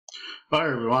Hi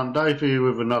everyone, Dave here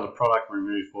with another product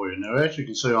review for you. Now, as you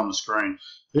can see on the screen,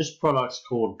 this product's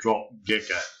called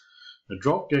DropGecko. The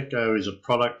DropGecko is a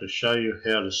product to show you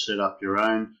how to set up your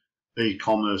own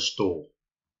e-commerce store.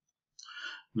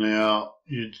 Now,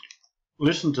 you'd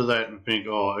listen to that and think,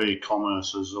 oh,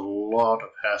 e-commerce is a lot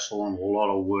of hassle and a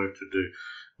lot of work to do.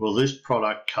 Well, this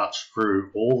product cuts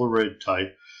through all the red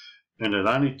tape, and it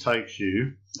only takes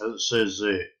you, as it says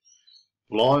there,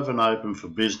 live and open for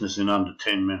business in under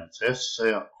 10 minutes. That's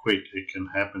how quick it can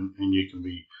happen, and you can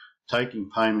be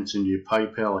taking payments into your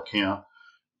PayPal account,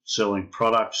 selling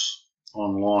products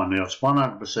online. Now, it's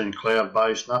 100%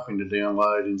 cloud-based, nothing to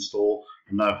download, install,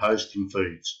 and no hosting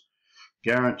fees.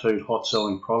 Guaranteed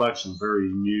hot-selling products and very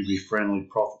newbie-friendly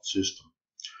profit system.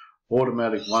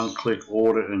 Automatic one-click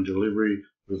order and delivery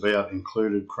without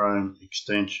included Chrome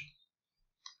extension.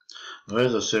 Now,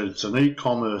 as I said, it's an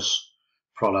e-commerce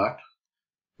product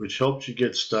which helps you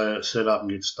get set up and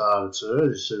get started. So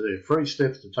as I said, there are 3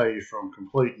 steps to take you from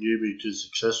complete newbie to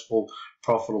successful,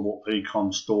 profitable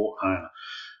e-com store owner.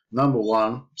 Number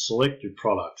 1, select your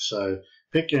product. So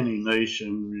pick any niche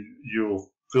and you'll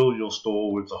fill your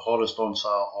store with the hottest on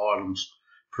sale items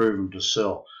proven to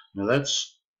sell. Now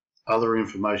that's other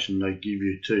information they give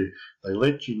you too. They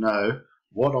let you know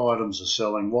what items are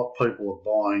selling, what people are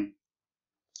buying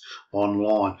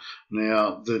online.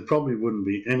 Now, there probably wouldn't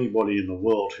be anybody in the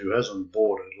world who hasn't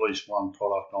bought at least one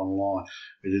product online.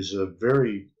 It is a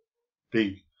very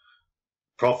big,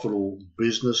 profitable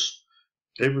business.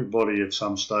 Everybody at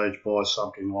some stage buys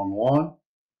something online.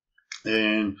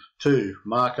 And 2,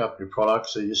 mark up your product.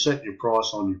 So you set your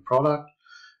price on your product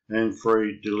and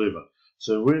free deliver.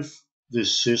 So with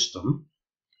this system,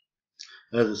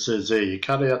 as it says there, you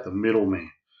cut out the middleman.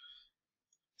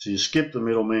 So you skip the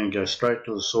middleman, go straight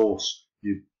to the source.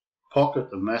 You pocket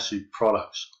the massive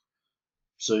products.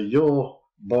 So you're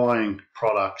buying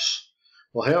products.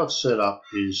 Well, how it's set up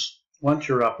is once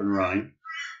you're up and running,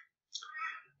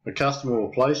 the customer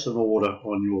will place an order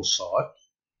on your site.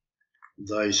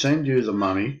 They send you the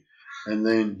money, and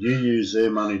then you use their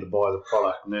money to buy the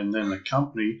product. And then the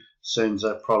company sends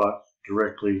that product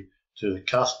directly to the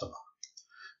customer.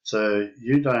 So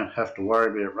you don't have to worry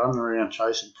about running around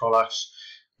chasing products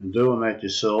and doing that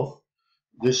yourself.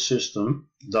 This system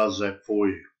does that for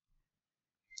you.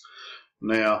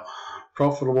 Now,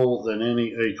 profitable than any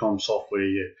e-com software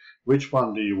yet. Which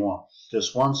one do you want?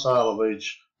 Just one sale of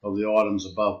each of the items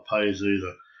above pays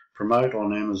either promote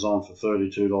on Amazon for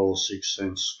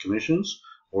 $32.06 commissions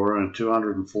or earn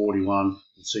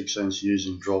 $241.06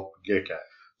 using DropGecko.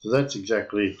 So that's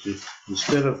exactly it.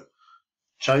 Instead of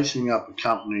chasing up a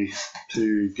company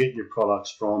to get your products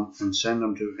from and send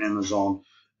them to Amazon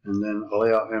and then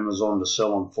allow Amazon to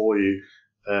sell them for you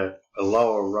at a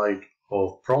lower rate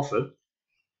of profit,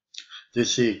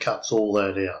 this here cuts all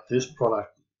that out. This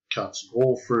product cuts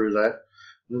all through that.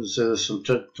 There's some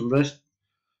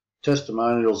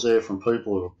testimonials there from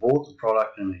people who have bought the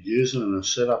product and are using it and have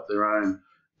set up their own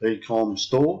e-com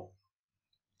store.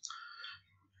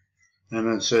 And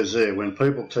it says there, when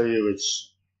people tell you it's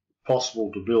possible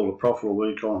to build a profitable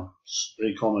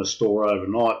e-commerce store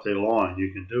overnight, they're lying.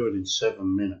 You can do it in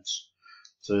 7 minutes.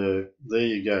 So there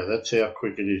you go. That's how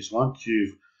quick it is. Once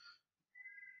you've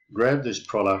grabbed this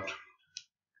product,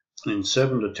 in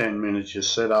 7 to 10 minutes you're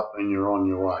set up and you're on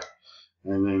your way.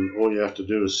 And then all you have to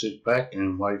do is sit back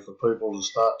and wait for people to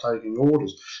start taking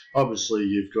orders. Obviously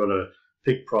you've got to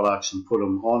pick products and put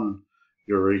them on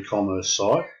your e-commerce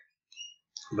site,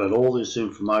 but all this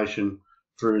information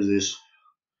through this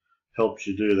helps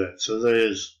you do that. So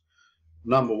there's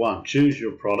number 1, choose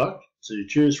your product. So you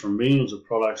choose from millions of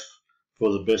products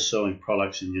for the best selling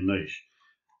products in your niche.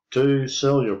 2,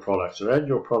 sell your product. So add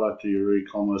your product to your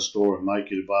e-commerce store and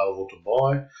make it available to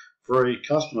buy. 3,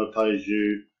 customer pays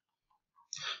you.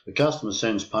 The customer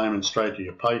sends payment straight to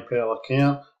your PayPal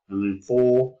account. And then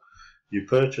 4, you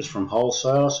purchase from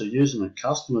wholesaler. So using the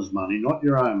customer's money, not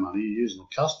your own money, you're using the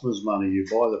customer's money, you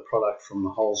buy the product from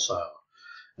the wholesaler.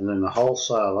 And then the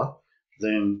wholesaler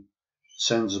then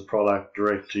sends the product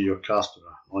direct to your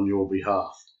customer on your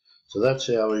behalf. So that's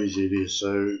how easy it is.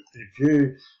 So if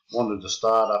you wanted to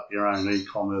start up your own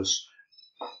e-commerce,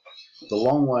 the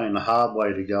long way and the hard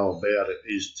way to go about it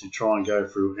is to try and go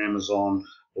through Amazon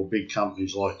or big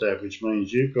companies like that, which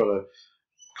means you've got to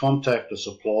contact a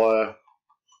supplier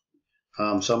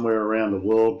somewhere around the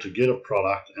world to get a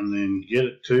product and then get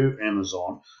it to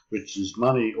Amazon, which is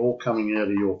money all coming out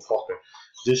of your pocket.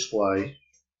 This way,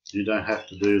 you don't have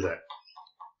to do that.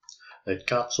 It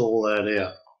cuts all that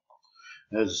out.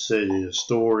 As I said, your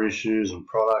store issues and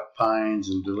product pains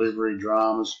and delivery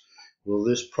dramas. Well,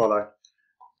 this product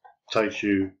takes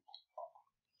you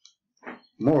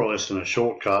more or less in a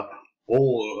shortcut,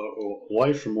 all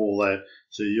away from all that,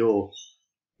 so you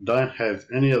don't have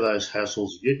any of those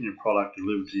hassles getting your product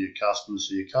delivered to your customers,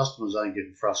 so your customers ain't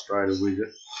getting frustrated with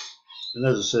it. And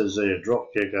as it says there,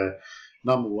 DropGecko,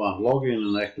 number one, log in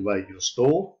and activate your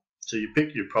store. So you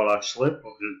pick your product, select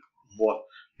what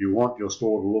you want your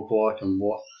store to look like and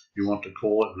what you want to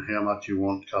call it and how much you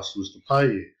want customers to pay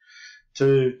you.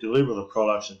 To deliver the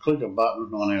products, so click a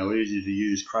button on our easy to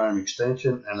use Chrome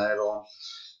extension and add on,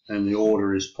 and the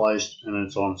order is placed and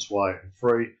it's on its way.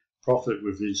 Free profit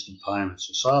with instant payments.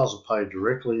 So sales are paid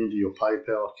directly into your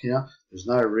PayPal account. There's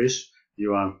no risk.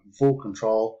 You are in full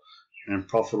control and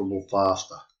profitable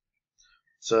faster.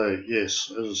 So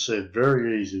yes, as I said,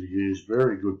 very easy to use,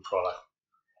 very good product.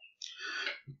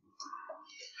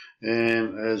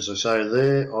 And as I say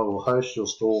there, I will host your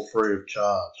store free of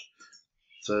charge.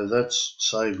 So that's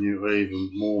saving you even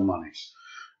more money.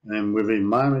 And within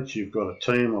moments, you've got a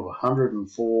team of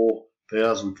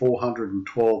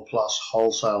 104,412 plus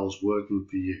wholesalers working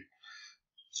for you.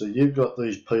 So you've got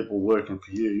these people working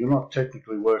for you. You're not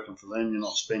technically working for them. You're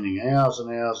not spending hours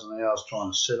and hours and hours trying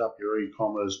to set up your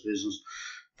e-commerce business,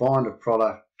 find a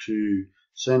product to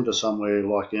send to somewhere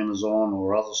like Amazon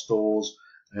or other stores,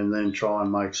 and then try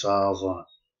and make sales on it.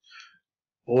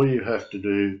 All you have to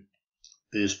do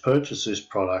is purchase this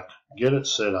product, get it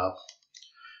set up,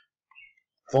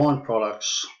 find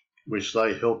products which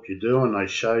they help you do, and they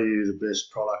show you the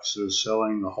best products that are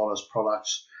selling, the hottest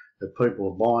products that people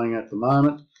are buying at the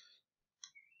moment.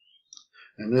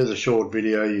 And there's a short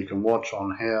video you can watch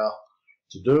on how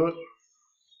to do it.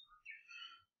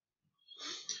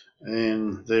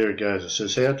 And there it goes. It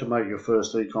says how to make your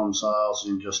first e-com sales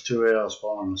in just 2 hours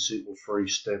following a simple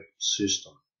 3-step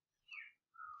system.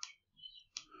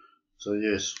 So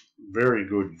yes, very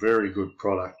good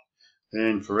product.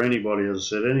 And for anybody, as I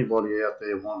said, anybody out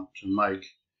there want to make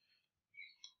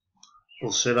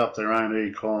or set up their own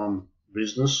e-com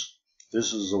business,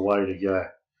 this is the way to go.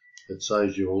 It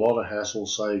saves you a lot of hassle,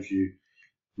 saves you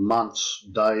months,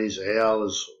 days,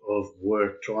 hours of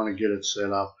work trying to get it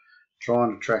set up,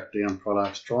 trying to track down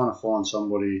products, trying to find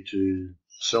somebody to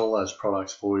sell those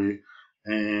products for you,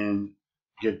 and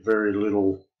get very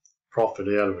little profit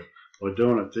out of it. By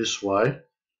doing it this way,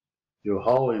 you're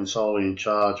wholly and solely in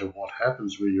charge of what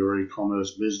happens with your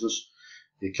e-commerce business.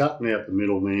 You're cutting out the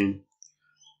middleman,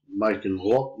 making a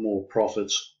lot more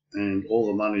profits, and all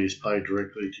the money is paid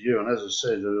directly to you. And as I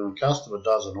said, when a customer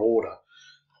does an order,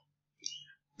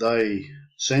 they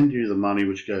send you the money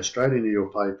which goes straight into your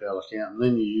PayPal account, and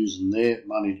then you're using their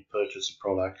money to purchase the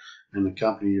product, and the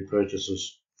company you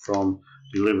purchase from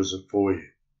delivers it for you.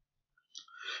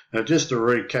 Now, just to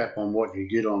recap on what you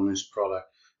get on this product: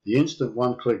 the instant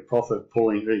one-click profit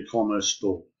pulling e-commerce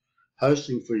store,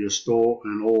 hosting for your store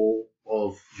and all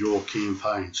of your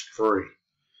campaigns free,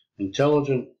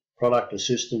 intelligent product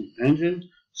assistant engine,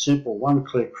 simple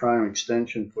one-click Chrome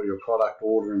extension for your product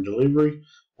order and delivery,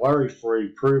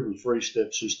 worry-free proven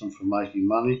 3-step system for making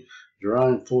money, your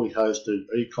own fully hosted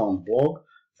e-com blog,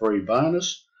 free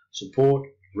bonus, support,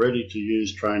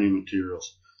 ready-to-use training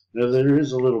materials. Now, there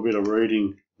is a little bit of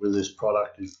reading with this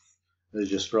product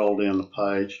as you scroll down the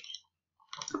page,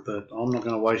 but I'm not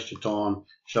going to waste your time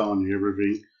showing you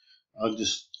everything. I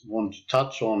just want to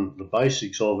touch on the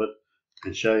basics of it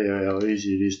and show you how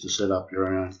easy it is to set up your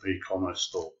own e-commerce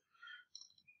store.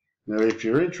 Now, if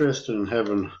you're interested in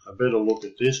having a better look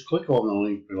at this, click on the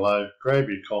link below, grab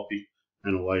your copy,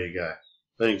 and away you go.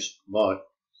 Thanks. Bye.